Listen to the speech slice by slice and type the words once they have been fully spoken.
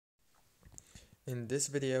In this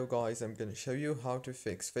video guys, I'm gonna show you how to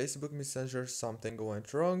fix Facebook Messenger something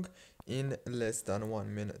went wrong in less than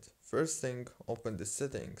 1 minute. First thing, open the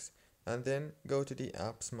settings and then go to the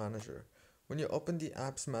apps manager. When you open the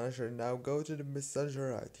apps manager, now go to the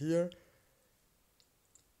Messenger right here.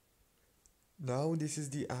 Now this is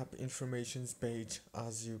the app informations page.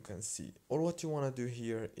 As you can see, all what you want to do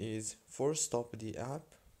here is force stop the app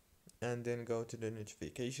and then go to the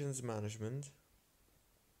notifications management.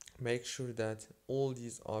 Make sure that all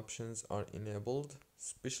these options are enabled,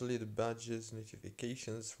 especially the badges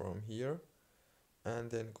notifications from here,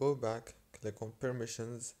 and then go back, click on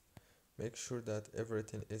permissions. Make sure that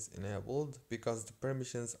everything is enabled because the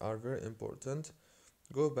permissions are very important.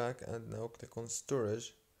 Go back and now click on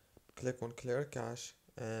storage, click on clear cache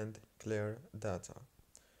and clear data.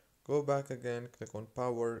 Go back again, click on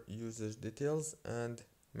power usage details and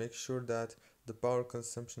make sure that the power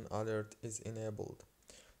consumption alert is enabled.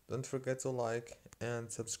 Don't forget to like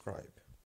and subscribe.